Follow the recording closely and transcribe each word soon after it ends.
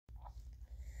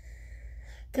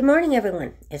Good morning,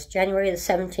 everyone. It's January the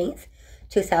 17th,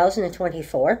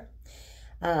 2024.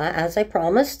 As I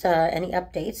promised, any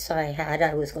updates I had,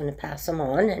 I was going to pass them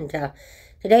on. And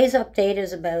today's update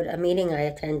is about a meeting I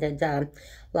attended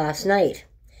last night.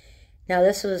 Now,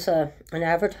 this was an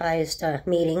advertised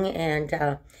meeting, and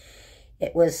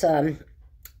it was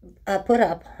put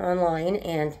up online.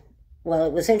 And, well,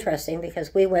 it was interesting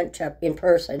because we went in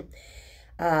person.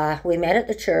 We met at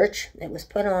the church. It was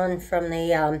put on from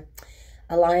the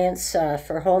Alliance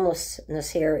for Homelessness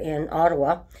here in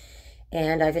Ottawa,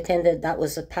 and I've attended, that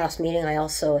was a past meeting I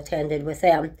also attended with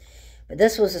them, but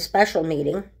this was a special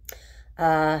meeting.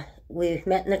 We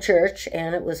met in the church,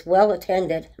 and it was well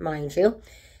attended, mind you.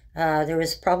 There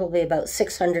was probably about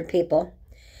 600 people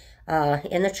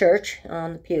in the church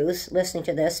on the pews listening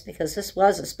to this, because this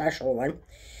was a special one.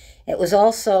 It was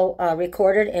also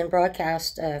recorded and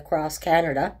broadcast across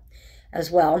Canada as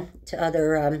well to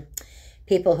other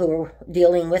people who were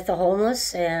dealing with the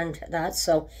homeless and that,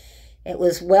 so it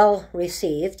was well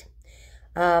received.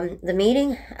 The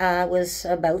meeting was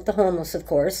about the homeless, of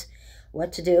course,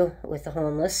 what to do with the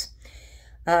homeless.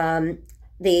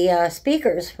 The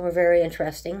speakers were very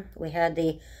interesting. We had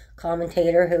the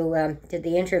commentator who did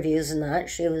the interviews and that.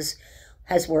 She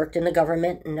has worked in the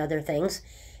government and other things.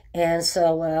 And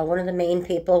so one of the main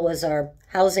people was our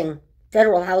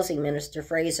federal housing minister,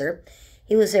 Fraser.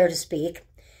 He was there to speak.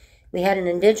 We had an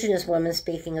Indigenous woman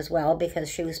speaking as well, because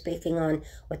she was speaking on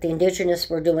what the Indigenous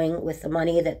were doing with the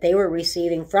money that they were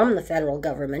receiving from the federal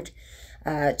government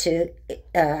to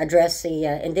address the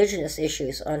Indigenous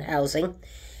issues on housing.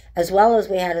 As well as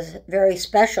we had a very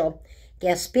special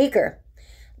guest speaker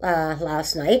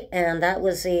last night, and that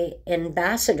was the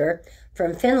ambassador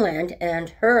from Finland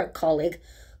and her colleague,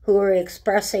 who were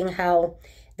expressing how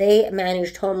they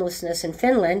managed homelessness in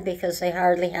Finland, because they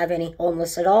hardly have any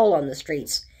homeless at all on the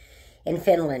streets in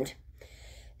Finland.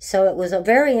 So it was a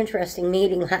very interesting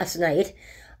meeting last night.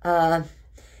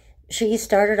 She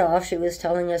started off, she was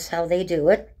telling us how they do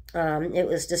it. It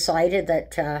was decided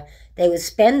that they would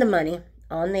spend the money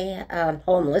on the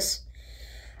homeless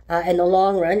in the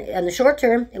long run. In the short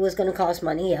term, it was going to cost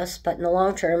money, yes, but in the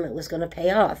long term, it was going to pay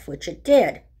off, which it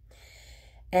did.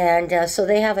 And so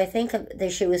they have, I think,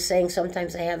 she was saying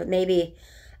sometimes they have maybe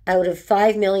out of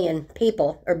 5 million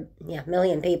people,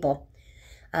 million people,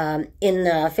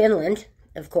 in Finland,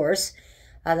 of course,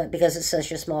 because it's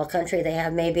such a small country, they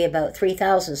have maybe about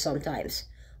 3,000 sometimes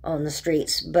on the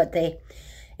streets. But they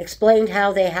explained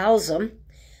how they house them.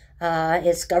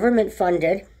 It's government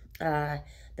funded. The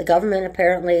government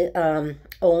apparently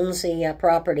owns the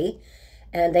property,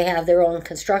 and they have their own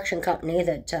construction company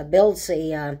that builds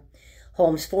the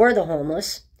homes for the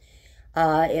homeless.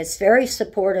 It's very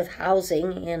supportive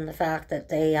housing in the fact that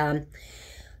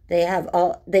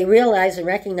they realize and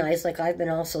recognize, like I've been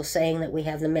also saying, that we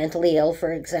have the mentally ill,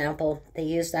 for example. They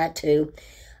use that too.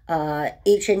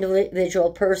 Each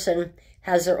individual person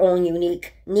has their own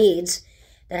unique needs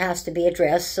that has to be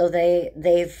addressed, so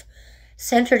they've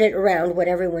centered it around what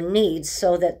everyone needs,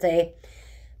 so that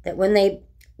when they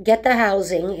get the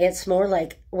housing, it's more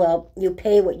like, well, you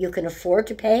pay what you can afford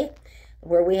to pay,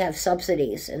 where we have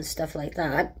subsidies and stuff like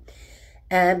that.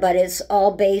 But it's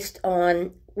all based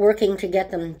on working to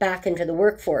get them back into the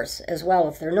workforce as well,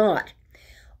 if they're not.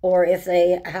 Or if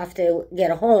they have to get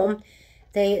a home,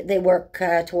 they work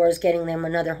towards getting them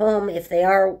another home if they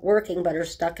are working but are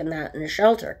stuck in a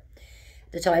shelter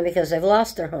at the time because they've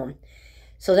lost their home.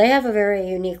 So they have a very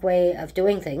unique way of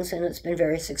doing things, and it's been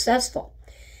very successful.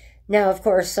 Now, of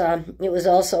course, it was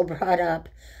also brought up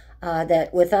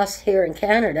that with us here in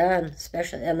Canada, and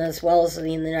especially, and as well as in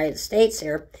the United States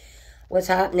here, what's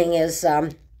happening is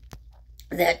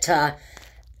that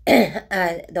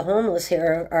the homeless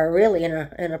here are really in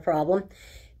a problem,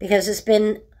 because it's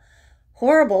been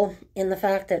horrible in the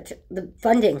fact that the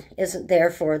funding isn't there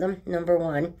for them, number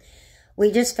one.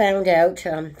 We just found out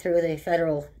through the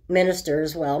federal minister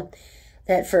as well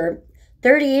that for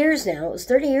 30 years now, it was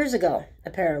 30 years ago,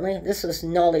 apparently, this was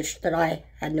knowledge that I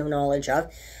had no knowledge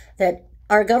of, that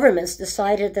our governments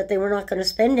decided that they were not going to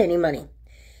spend any money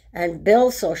and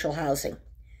build social housing.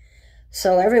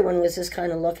 So everyone was just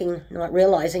kind of looking, not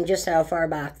realizing just how far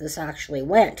back this actually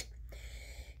went.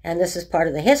 And this is part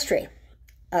of the history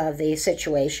of the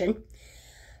situation.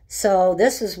 So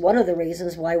this is one of the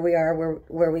reasons why we are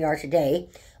where we are today.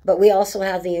 But we also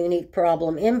have the unique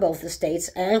problem in both the States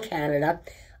and Canada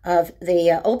of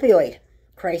the opioid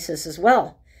crisis as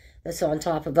well, that's on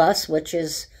top of us, which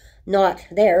is not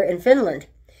there in Finland.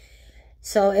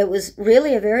 So it was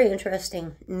really a very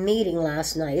interesting meeting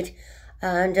last night.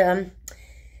 And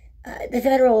the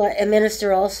federal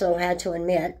minister also had to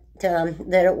admit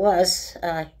that it was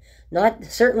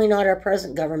Certainly not our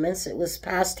present governments. It was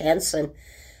past tense, and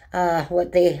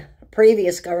what the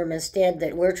previous governments did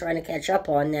that we're trying to catch up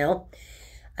on now.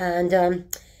 And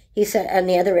he said, and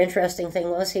the other interesting thing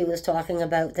was he was talking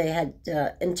about they had,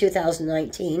 in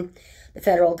 2019, the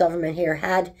federal government here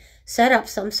had set up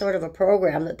some sort of a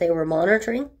program that they were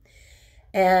monitoring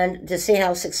and to see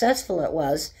how successful it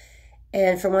was.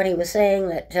 And from what he was saying,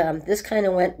 that this kind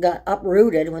of got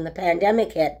uprooted when the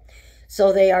pandemic hit.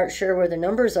 So they aren't sure where the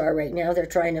numbers are right now. They're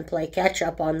trying to play catch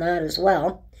up on that as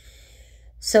well.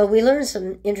 So we learned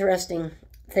some interesting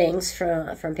things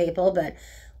from people, but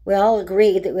we all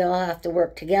agreed that we all have to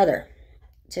work together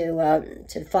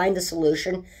to find a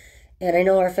solution. And I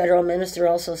know our federal minister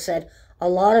also said a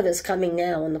lot of it's coming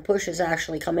now, and the push is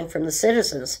actually coming from the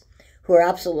citizens who are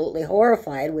absolutely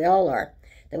horrified. We all are,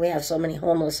 that we have so many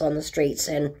homeless on the streets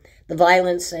and the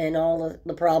violence and all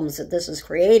the problems that this is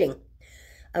creating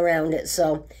around it.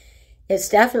 So it's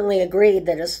definitely agreed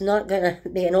that it's not going to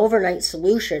be an overnight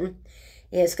solution.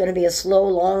 It's going to be a slow,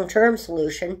 long-term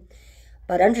solution.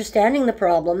 But understanding the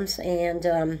problems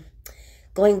and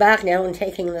going back now and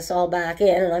taking this all back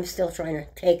in, and I'm still trying to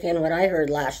take in what I heard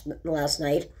last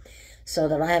night, so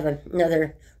that I have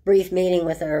another brief meeting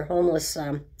with our homeless.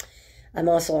 I'm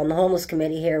also on the homeless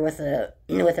committee here with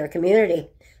our community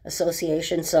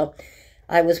association. So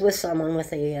I was with someone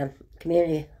with a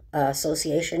community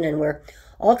association, and we're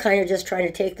all kind of just trying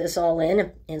to take this all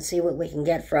in and see what we can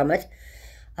get from it.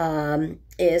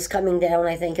 Is coming down,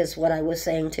 I think, is what I was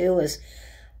saying too, is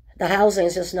the housing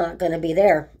is just not going to be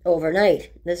there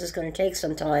overnight. This is going to take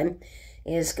some time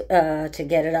to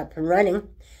get it up and running,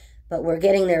 but we're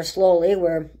getting there slowly.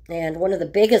 And one of the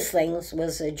biggest things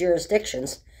was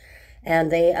jurisdictions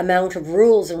and the amount of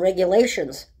rules and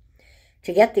regulations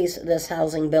to get this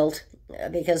housing built,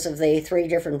 because of the 3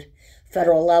 different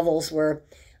federal levels, where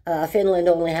Finland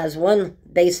only has one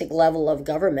basic level of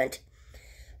government.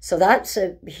 So that's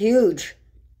a huge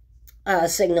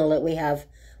signal that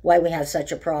why we have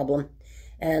such a problem.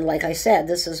 And like I said,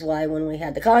 this is why when we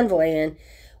had the convoy in,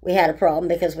 we had a problem,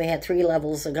 because we had 3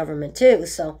 levels of government too.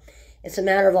 So it's a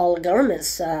matter of all the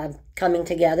governments coming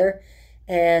together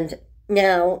and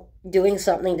now doing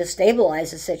something to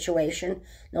stabilize the situation,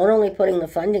 not only putting the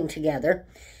funding together,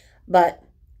 but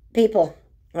people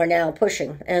are now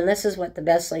pushing. And this is what the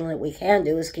best thing that we can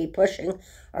do, is keep pushing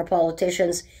our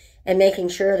politicians and making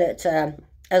sure that,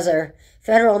 as our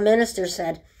federal minister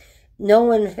said, no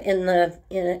one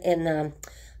in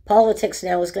politics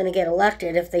now is going to get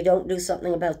elected if they don't do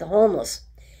something about the homeless.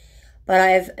 But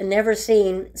I've never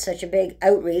seen such a big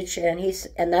outreach,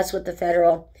 and that's what the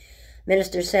federal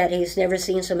minister said. He's never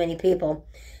seen so many people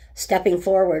stepping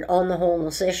forward on the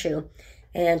homeless issue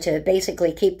and to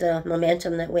basically keep the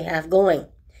momentum that we have going.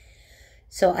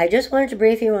 So I just wanted to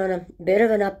brief you on a bit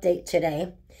of an update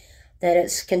today, that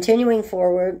it's continuing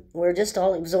forward. We're just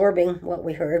all absorbing what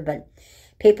we heard, but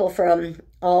people from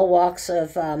all walks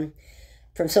of,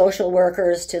 from social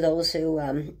workers to those who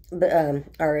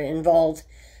are involved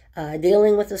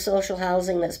dealing with the social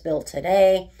housing that's built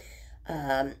today,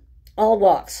 all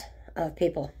walks of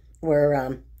people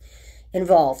were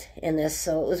involved in this.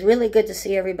 So it was really good to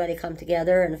see everybody come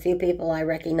together, and a few people I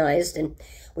recognized, and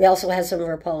we also had some of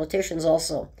our politicians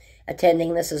also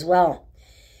attending this as well.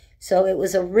 So it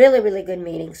was a really, really good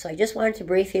meeting. So I just wanted to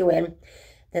brief you in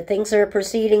that things are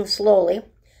proceeding slowly.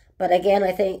 But again,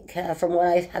 I think from what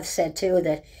I have said too,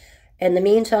 that in the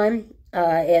meantime,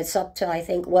 it's up to, I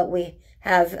think, what we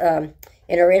have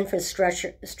in our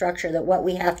infrastructure, that what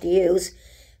we have to use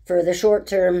for the short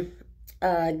term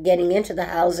getting into the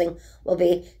housing will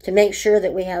be to make sure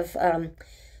that we have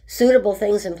suitable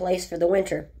things in place for the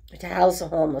winter to house the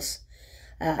homeless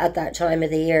at that time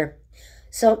of the year.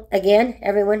 So again,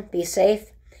 everyone, be safe,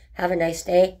 have a nice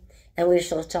day, and we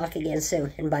shall talk again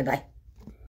soon, and bye-bye.